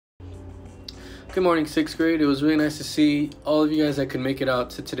Good morning, 6th grade. It was really nice to see all of you guys that could make it out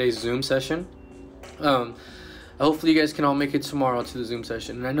to today's Zoom session. Hopefully you guys can all make it tomorrow to the Zoom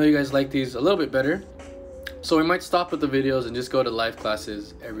session. And I know you guys like these a little bit better, so we might stop with the videos and just go to live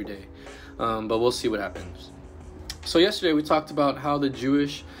classes every day. But we'll see what happens. So yesterday we talked about how the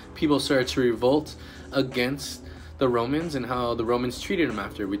Jewish people started to revolt against the Romans and how the Romans treated them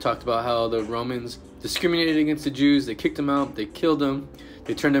after. We talked about how the Romans discriminated against the Jews. They kicked them out, they killed them,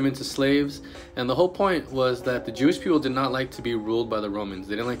 they turned them into slaves. And the whole point was that the Jewish people did not like to be ruled by the Romans.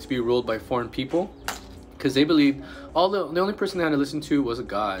 They didn't like to be ruled by foreign people because they believed the only person they had to listen to was a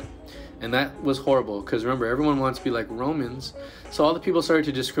god. And that was horrible because remember, everyone wants to be like Romans. So all the people started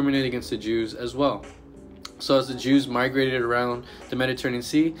to discriminate against the Jews as well. So as the Jews migrated around the Mediterranean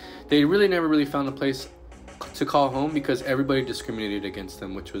Sea, they really never really found a place to call home because everybody discriminated against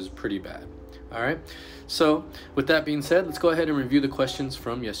them, which was pretty bad. All right, so with that being said, let's go ahead and review the questions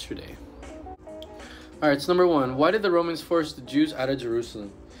from yesterday. All right, so number one, why did the Romans force the Jews out of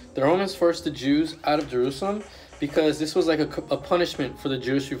Jerusalem? The Romans forced the Jews out of Jerusalem because this was like a punishment for the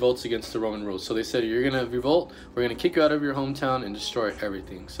Jewish revolts against the Roman rule. So they said, you're gonna revolt, we're gonna kick you out of your hometown and destroy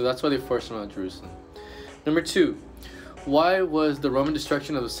everything. So that's why they forced them out of Jerusalem. Number two, why was the Roman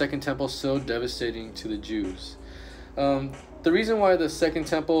destruction of the Second Temple so devastating to the Jews? The reason why the destruction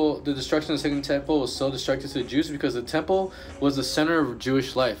of the Second Temple was so destructive to the Jews is because the temple was the center of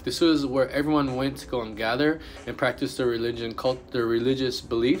Jewish life. This was where everyone went to go and gather and practice their their religious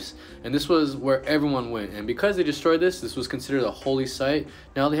beliefs. And this was where everyone went. And because they destroyed this was considered a holy site.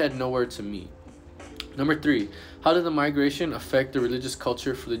 Now they had nowhere to meet. Number three, how did the migration affect the religious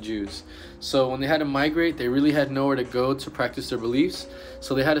culture for the Jews? So when they had to migrate, they really had nowhere to go to practice their beliefs.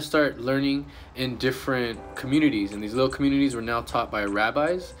 So they had to start learning in different communities. And these little communities were now taught by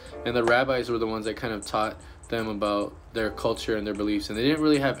rabbis. And the rabbis were the ones that kind of taught them about their culture and their beliefs. And they didn't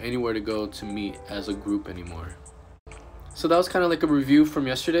really have anywhere to go to meet as a group anymore. So that was kind of like a review from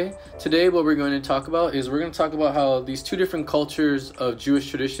yesterday. Today what we're going to talk about is we're going to talk about how these two different cultures of Jewish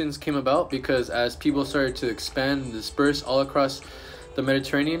traditions came about, because as people started to expand and disperse all across the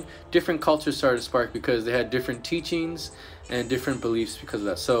Mediterranean, different cultures started to spark because they had different teachings and different beliefs because of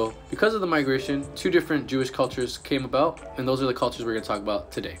that. So because of the migration, two different Jewish cultures came about, and those are the cultures we're going to talk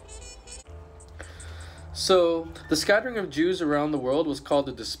about today. So the scattering of Jews around the world was called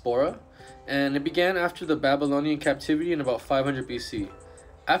the diaspora. And it began after the Babylonian captivity in about 500 BC.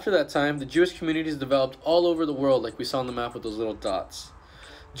 After that time, the Jewish communities developed all over the world, like we saw on the map with those little dots.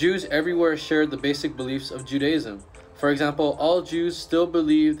 Jews everywhere shared the basic beliefs of Judaism. For example, all Jews still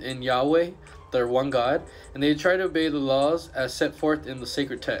believed in Yahweh, their one God, and they tried to obey the laws as set forth in the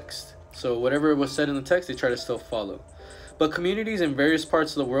sacred text. So whatever was said in the text, they tried to still follow. But communities in various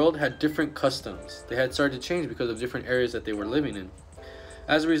parts of the world had different customs. They had started to change because of different areas that they were living in.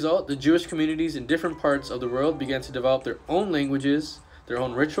 As a result, the Jewish communities in different parts of the world began to develop their own languages, their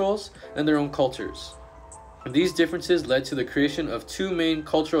own rituals, and their own cultures. And these differences led to the creation of two main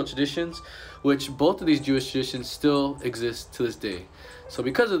cultural traditions, which both of these Jewish traditions still exist to this day. So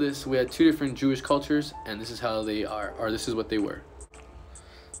because of this, we had two different Jewish cultures, and this is how they are, or this is what they were.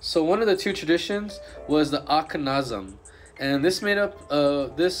 So one of the two traditions was the Ashkenazim. And this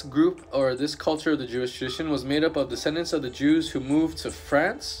this group, or this culture of the Jewish tradition, was made up of descendants of the Jews who moved to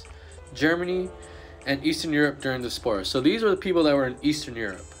France, Germany, and Eastern Europe during the diaspora. So these were the people that were in Eastern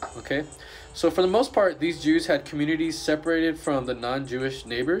Europe, okay? So for the most part, these Jews had communities separated from the non-Jewish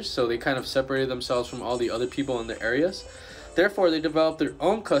neighbors, so they kind of separated themselves from all the other people in the areas. Therefore, they developed their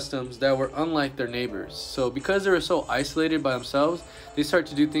own customs that were unlike their neighbors. So because they were so isolated by themselves, they started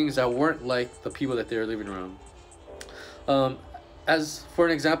to do things that weren't like the people that they were living around. As for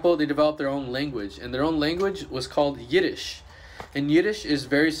an example, they developed their own language, and their own language was called Yiddish. And Yiddish is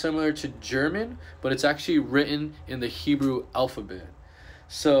very similar to German, but it's actually written in the Hebrew alphabet.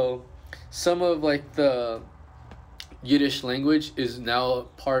 So some of like the Yiddish language is now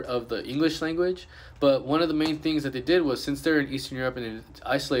part of the English language, but one of the main things that they did was, since they're in Eastern Europe and they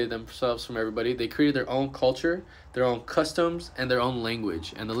isolated themselves from everybody, they created their own culture, their own customs, and their own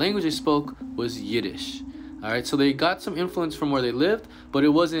language. And the language they spoke was Yiddish. All right, so they got some influence from where they lived, but it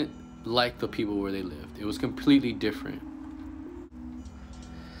wasn't like the people where they lived. It was completely different.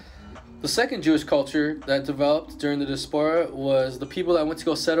 The second Jewish culture that developed during the diaspora was the people that went to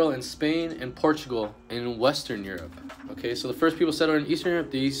go settle in Spain and Portugal in Western Europe. Okay, so the first people settled in Eastern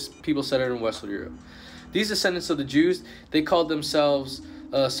Europe, these people settled in Western Europe. These descendants of the Jews, they called themselves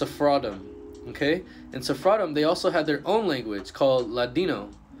Sephardim. Okay, and Sephardim, they also had their own language called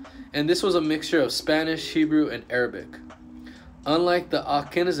Ladino. And this was a mixture of Spanish, Hebrew, and Arabic. Unlike the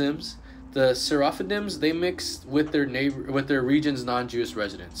Ashkenazims, The Seraphidims, they mixed with their region's non-Jewish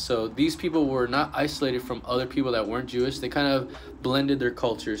residents. So these people were not isolated from other people that weren't Jewish. They kind of blended their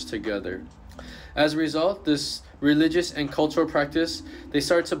cultures together. As a result, this religious and cultural practice, they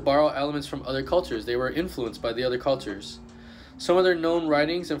started to borrow elements from other cultures. They were influenced by the other cultures. Some of their known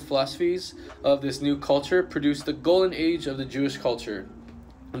writings and philosophies of this new culture produced the golden age of the Jewish culture.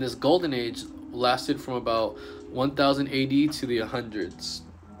 And this golden age lasted from about 1000 AD to the 1100s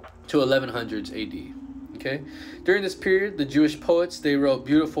AD. Okay? During this period, the Jewish poets, they wrote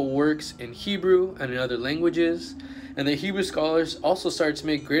beautiful works in Hebrew and in other languages. And the Hebrew scholars also started to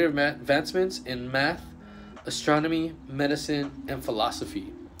make great advancements in math, astronomy, medicine, and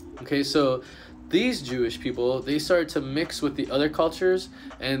philosophy. Okay, so these Jewish people, they started to mix with the other cultures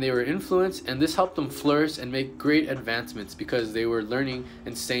and they were influenced, and this helped them flourish and make great advancements because they were learning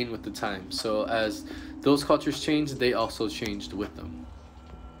and staying with the time. So as those cultures changed, they also changed with them.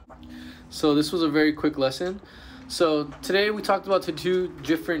 So this was a very quick lesson. So today we talked about the two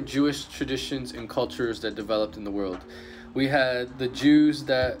different Jewish traditions and cultures that developed in the world. We had the Jews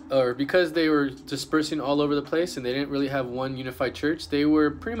that, or because they were dispersing all over the place and they didn't really have one unified church, they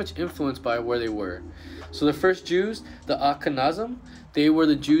were pretty much influenced by where they were. So the first Jews, the Ashkenazim, they were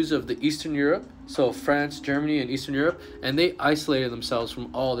the Jews of the Eastern Europe, so France, Germany, and Eastern Europe, and they isolated themselves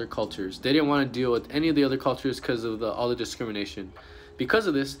from all their cultures. They didn't want to deal with any of the other cultures because of all the discrimination. Because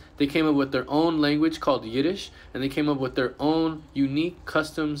of this, they came up with their own language called Yiddish, and they came up with their own unique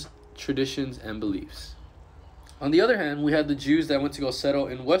customs, traditions, and beliefs. On the other hand, we had the Jews that went to go settle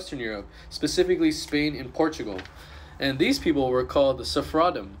in Western Europe, specifically Spain and Portugal. And these people were called the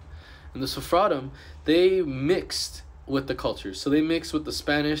Sephardim. And the Sephardim, they mixed with the cultures. So they mixed with the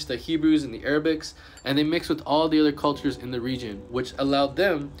Spanish, the Hebrews, and the Arabics, and they mixed with all the other cultures in the region, which allowed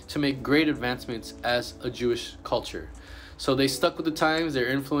them to make great advancements as a Jewish culture. So they stuck with the times, they're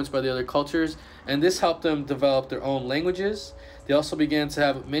influenced by the other cultures, and this helped them develop their own languages. They also began to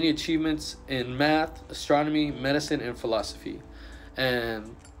have many achievements in math, astronomy, medicine, and philosophy.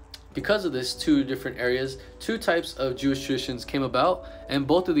 And because of this, two different areas, two types of Jewish traditions came about, and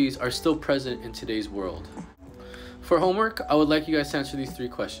both of these are still present in today's world. For homework, I would like you guys to answer these three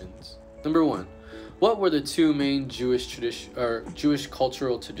questions. Number one, what were the two main Jewish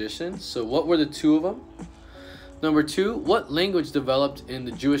cultural traditions? So what were the two of them? Number two, what language developed in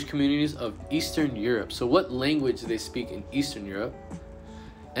the Jewish communities of Eastern Europe? So what language do they speak in Eastern Europe?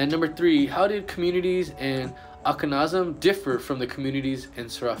 And number three, how did communities in Ashkenazim differ from the communities in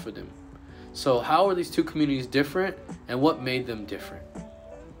Seraphidim? So how are these two communities different, and what made them different?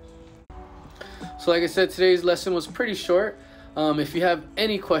 So like I said, today's lesson was pretty short. If you have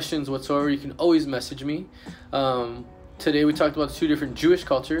any questions whatsoever, you can always message me. Today we talked about two different Jewish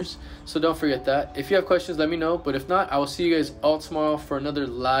cultures, so don't forget that. If you have questions, let me know, but if not, I will see you guys all tomorrow for another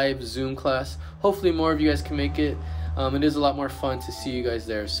live Zoom class. Hopefully more of you guys can make it. It is a lot more fun to see you guys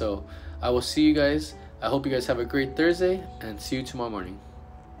there, so I will see you guys. I hope you guys have a great Thursday, and see you tomorrow morning.